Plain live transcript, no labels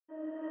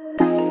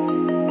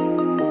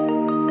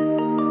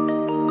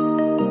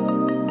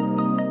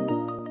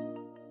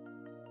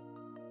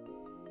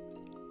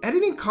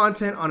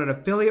content on an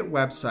affiliate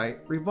website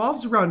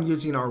revolves around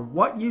using our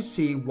What You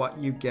See, What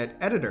You Get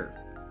editor.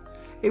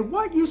 A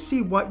What You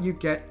See, What You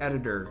Get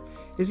editor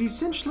is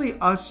essentially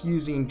us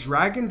using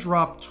drag and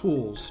drop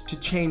tools to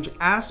change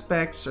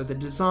aspects or the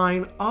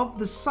design of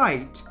the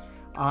site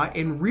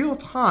in real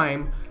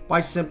time by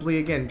simply,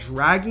 again,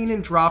 dragging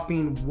and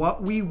dropping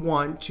what we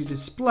want to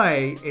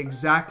display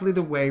exactly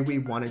the way we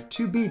want it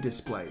to be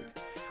displayed.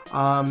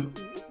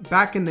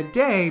 Back in the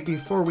day,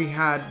 before we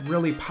had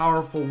really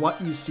powerful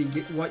What You See,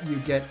 What You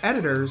Get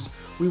editors,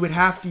 we would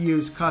have to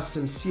use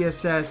custom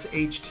CSS,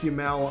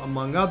 HTML,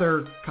 among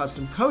other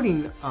custom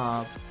coding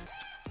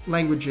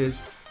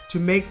languages to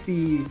make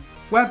the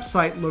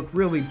website look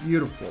really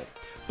beautiful.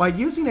 By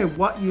using a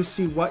What You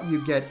See, What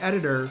You Get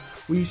editor,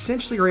 we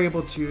essentially are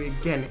able to,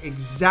 again,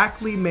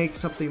 exactly make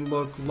something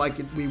look like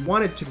we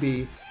want it to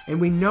be, and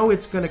we know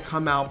it's going to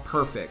come out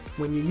perfect.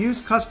 When you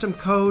use custom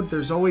code,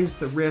 there's always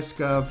the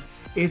risk of,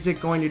 is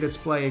it going to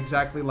display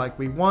exactly like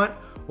we want,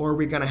 or are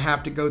we going to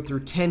have to go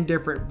through 10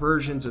 different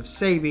versions of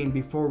saving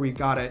before we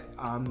got it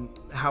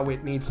how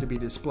it needs to be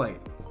displayed?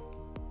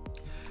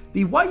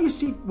 The What You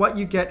See, What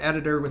You Get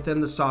editor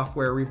within the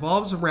software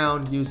revolves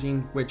around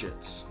using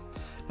widgets.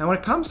 Now, when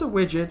it comes to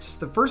widgets,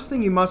 the first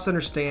thing you must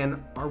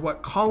understand are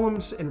what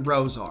columns and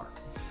rows are.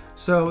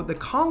 So the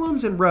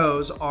columns and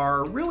rows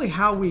are really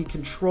how we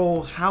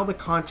control how the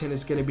content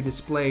is going to be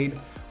displayed,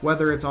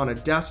 whether it's on a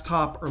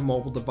desktop or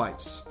mobile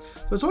device.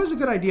 So it's always a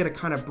good idea to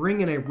kind of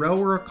bring in a row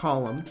or a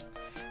column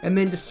and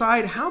then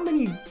decide how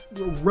many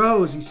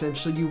rows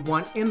essentially you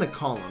want in the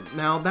column.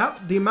 Now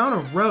the amount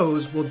of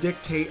rows will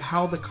dictate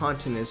how the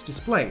content is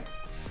displayed.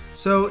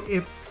 So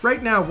if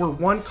right now we're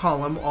one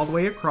column all the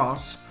way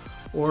across,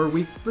 or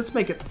let's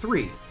make it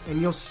 3,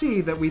 and you'll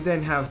see that we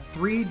then have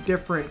 3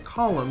 different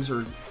columns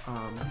or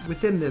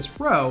within this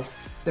row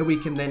that we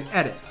can then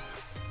edit.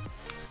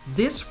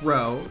 This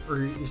row,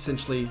 or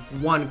essentially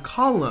one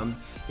column,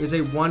 is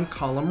a one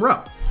column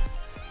row.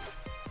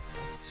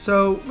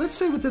 So let's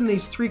say within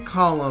these 3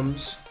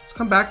 columns, let's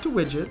come back to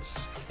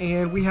widgets,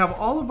 and we have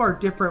all of our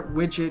different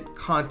widget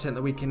content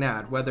that we can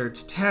add, whether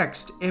it's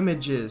text,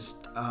 images,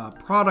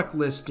 product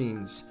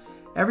listings,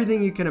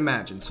 everything you can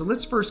imagine. So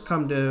let's first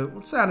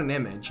let's add an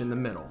image in the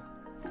middle.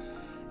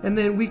 And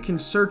then we can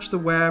search the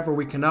web, or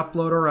we can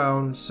upload our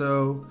own.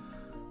 So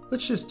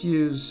let's just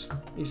use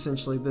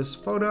essentially this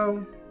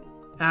photo,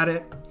 add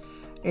it.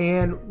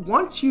 And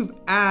once you've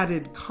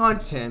added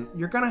content,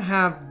 you're going to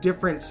have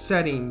different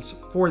settings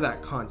for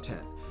that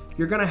content.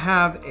 You're going to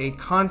have a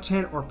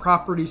content or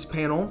properties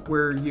panel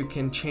where you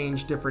can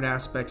change different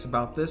aspects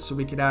about this. So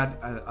we could add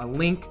a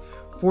link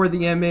for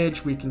the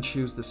image, we can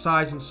choose the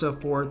size and so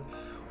forth.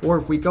 Or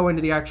if we go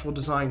into the actual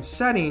design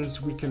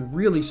settings, we can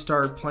really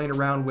start playing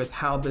around with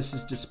how this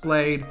is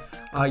displayed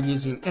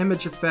using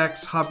image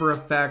effects, hover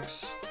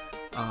effects,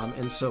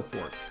 and so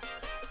forth.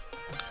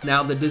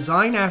 Now the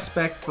design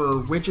aspect for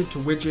widget to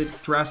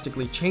widget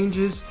drastically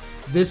changes.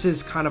 This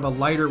is kind of a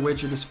lighter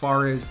widget as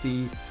far as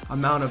the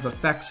amount of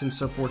effects and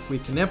so forth we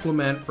can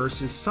implement,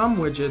 versus some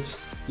widgets,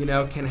 you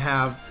know, can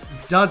have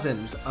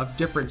dozens of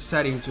different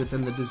settings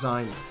within the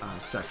design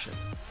section.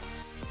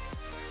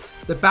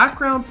 The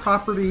background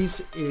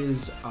properties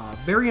is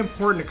very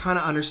important to kind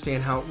of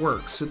understand how it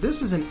works. So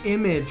this is an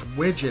image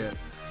widget,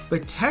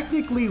 but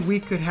technically we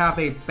could have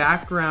a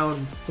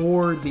background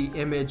for the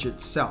image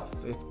itself.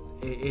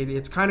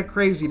 It's kind of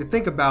crazy to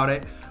think about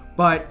it,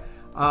 but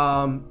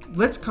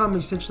let's come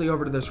essentially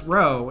over to this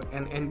row,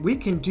 and we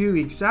can do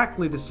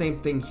exactly the same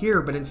thing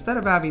here, but instead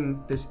of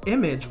having this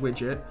image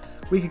widget,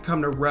 we could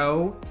come to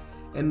row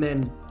and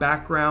then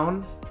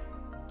background,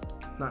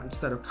 not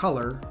instead of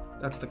color,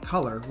 that's the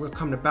color. We'll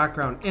come to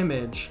background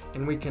image,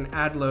 and we can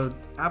upload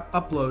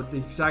the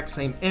exact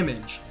same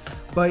image.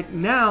 But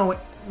now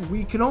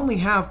we can only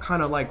have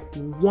kind of like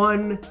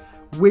one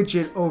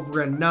widget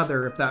over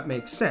another, if that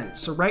makes sense.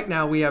 So right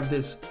now we have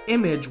this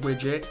image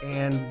widget,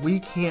 and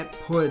we can't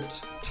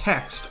put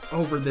text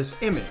over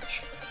this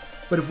image.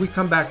 But if we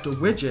come back to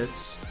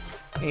widgets,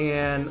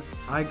 and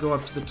I go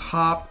up to the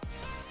top,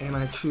 and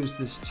I choose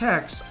this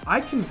text,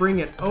 I can bring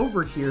it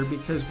over here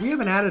because we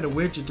haven't added a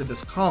widget to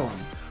this column.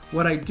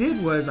 What I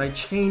did was I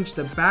changed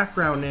the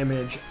background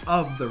image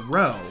of the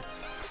row.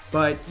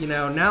 But you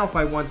know, now if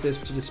I want this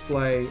to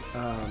display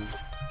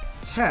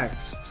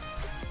text,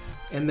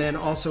 and then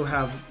also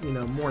have, you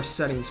know, more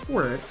settings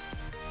for it,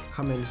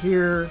 come in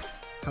here,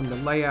 come to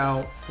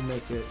layout, we'll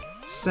make it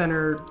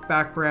centered,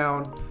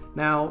 background.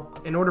 Now,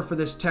 in order for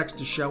this text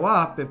to show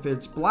up, if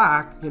it's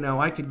black, you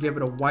know, I could give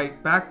it a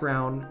white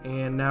background,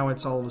 and now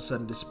it's all of a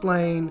sudden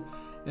displaying.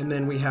 And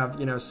then we have,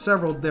 you know,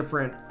 several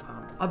different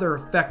other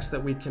effects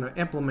that we can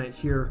implement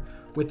here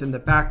within the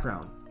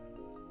background.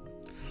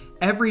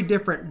 Every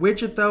different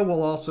widget, though,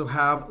 will also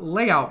have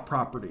layout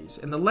properties.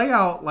 And the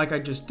layout, like I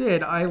just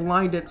did, I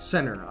aligned it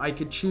center. I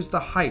could choose the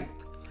height,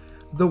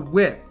 the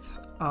width,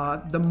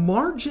 the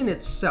margin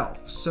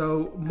itself.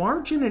 So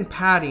margin and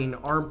padding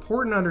are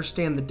important to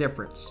understand the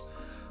difference.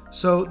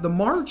 So the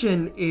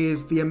margin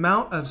is the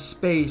amount of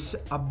space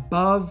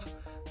above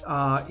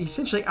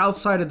essentially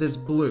outside of this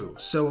blue.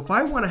 So if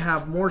I want to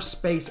have more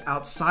space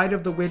outside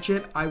of the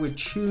widget, I would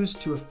choose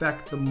to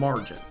affect the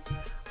margin.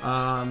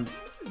 A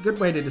good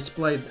way to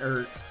display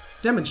or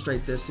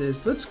demonstrate this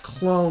is, let's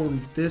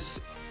clone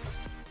this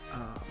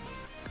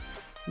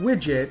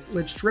widget.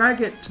 Let's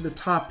drag it to the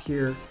top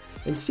here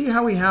and see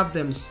how we have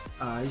them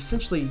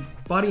essentially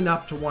butting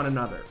up to one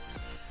another.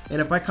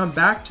 And if I come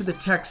back to the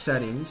text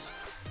settings,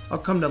 I'll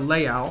come to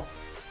layout,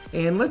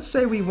 and let's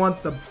say we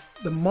want the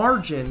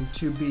margin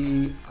to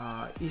be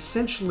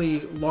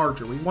essentially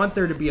larger. We want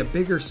there to be a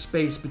bigger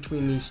space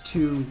between these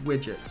two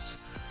widgets,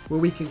 where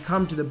we can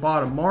come to the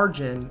bottom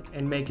margin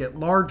and make it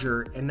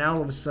larger, and now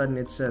all of a sudden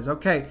it says,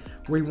 okay,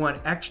 we want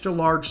extra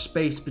large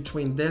space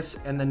between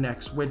this and the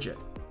next widget.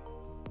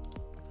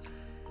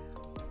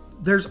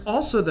 There's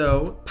also,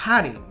 though,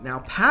 padding. Now,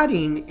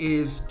 padding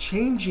is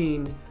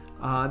changing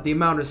the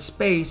amount of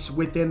space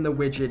within the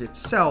widget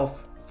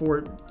itself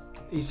for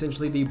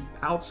essentially the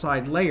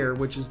outside layer,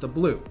 which is the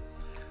blue.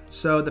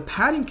 So the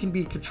padding can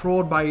be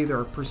controlled by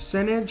either a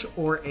percentage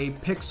or a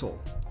pixel.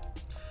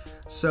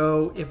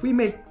 So if we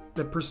make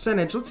the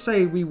percentage, let's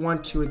say we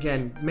want to,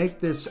 again, make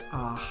this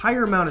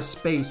higher amount of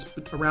space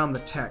around the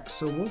text.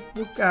 So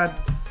let's add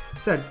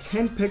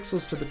 10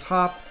 pixels to the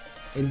top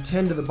and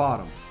 10 to the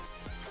bottom.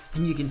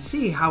 And you can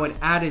see how it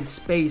added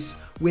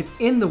space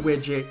within the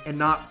widget and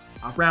not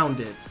around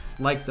it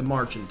like the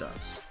margin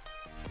does.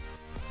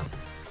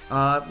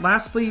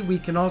 Lastly, we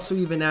can also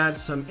even add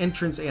some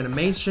entrance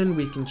animation.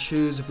 We can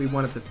choose if we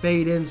want it to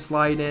fade in,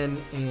 slide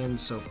in, and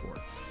so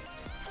forth.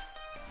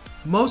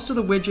 Most of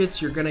the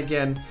widgets, you're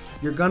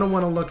gonna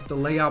want to look at the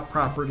layout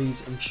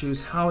properties and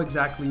choose how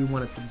exactly you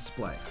want it to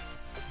display.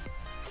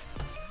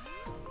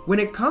 When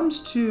it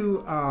comes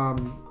to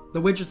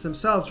the widgets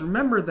themselves,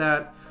 remember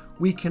that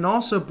we can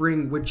also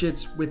bring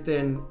widgets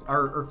within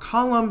our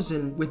columns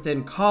and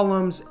within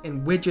columns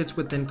and widgets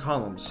within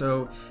columns.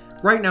 So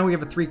right now we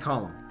have a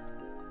 3-column.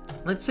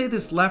 Let's say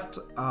this left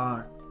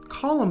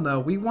column, though,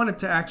 we want it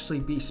to actually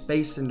be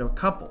spaced into a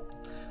couple.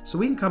 So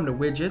we can come to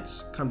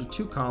widgets, come to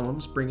 2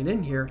 columns, bring it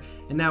in here,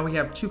 and now we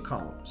have 2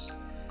 columns.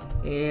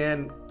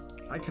 And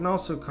I can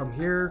also come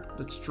here,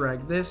 let's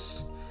drag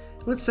this.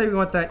 Let's say we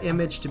want that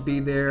image to be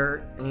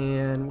there,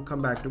 and we'll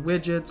come back to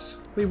widgets.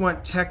 We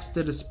want text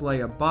to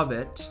display above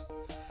it,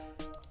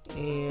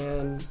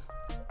 and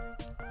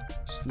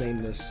just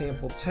name this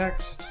sample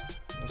text.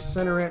 We'll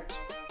center it.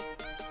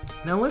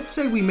 Now let's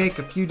say we make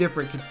a few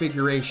different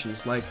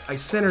configurations, like I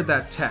centered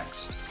that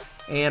text,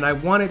 and I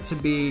want it to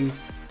be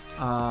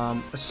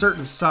a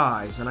certain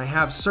size, and I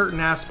have certain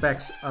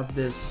aspects of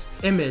this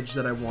image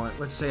that I want.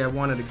 Let's say I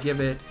wanted to give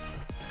it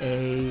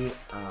a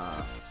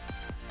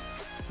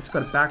let's go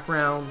to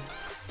background.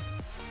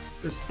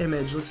 This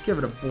image, let's give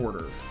it a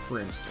border, for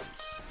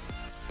instance.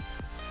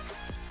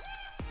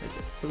 Make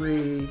it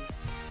 3, we'll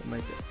make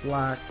it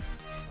black,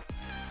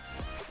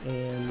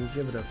 and we'll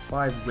give it a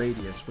 5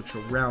 radius, which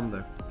will round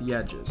the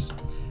edges.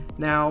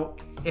 Now,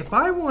 if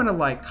I want to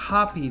like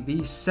copy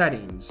these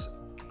settings,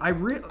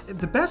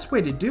 the best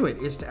way to do it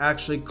is to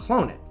actually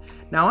clone it.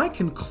 Now I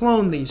can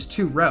clone these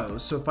 2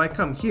 rows, so if I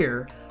come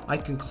here, I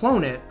can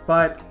clone it,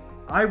 but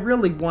I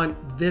really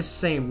want this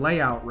same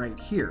layout right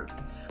here.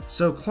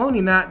 So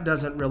cloning that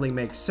doesn't really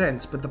make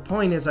sense, but the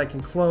point is I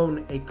can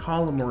clone a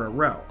column or a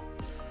row.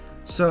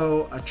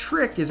 So a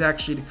trick is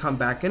actually to come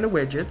back into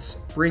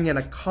widgets, bring in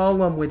a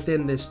column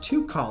within this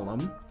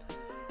 2-column,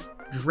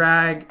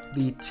 drag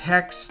the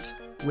text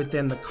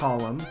within the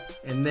column,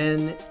 and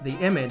then the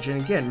image,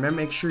 and again,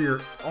 make sure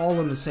you're all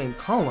in the same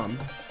column.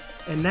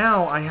 And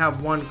now I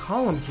have one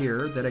column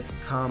here that I can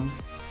come,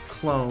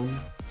 clone,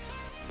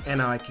 and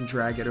now I can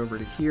drag it over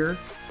to here.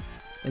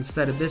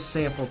 Instead of this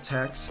sample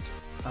text,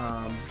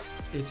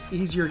 it's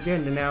easier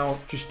again to now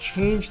just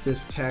change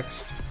this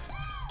text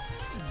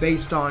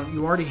based on,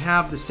 you already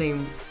have the same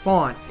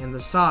font and the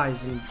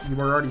size and you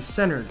are already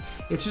centered.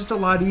 It's just a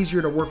lot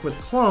easier to work with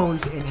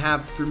clones and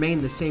have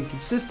remain the same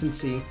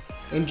consistency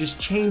and just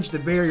change the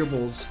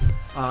variables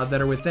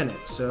that are within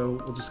it.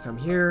 So we'll just come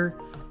here,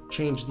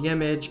 change the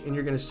image, and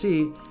you're gonna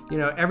see,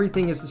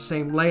 everything is the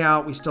same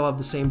layout, we still have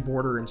the same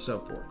border and so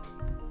forth.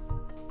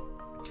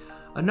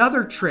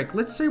 Another trick,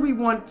 let's say we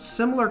want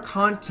similar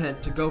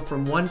content to go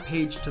from one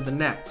page to the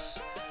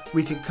next.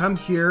 We can come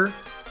here,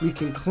 we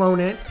can clone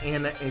it,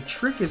 and a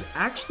trick is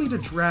actually to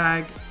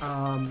drag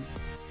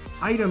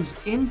items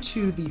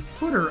into the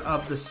footer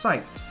of the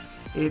site.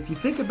 If you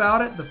think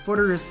about it, the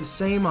footer is the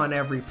same on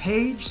every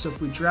page, so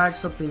if we drag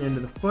something into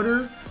the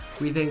footer,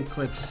 we then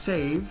click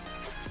save.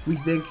 We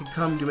then can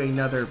come to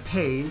another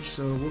page,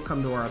 so we'll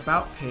come to our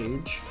about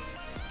page,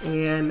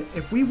 and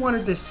if we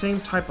wanted this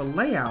same type of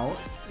layout,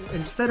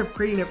 instead of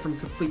creating it from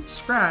complete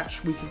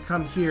scratch, we can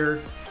come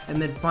here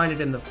and then find it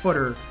in the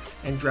footer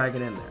and drag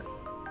it in there.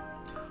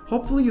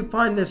 Hopefully you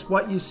find this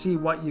What You See,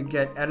 What You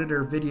Get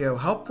editor video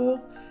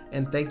helpful,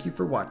 and thank you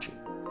for watching.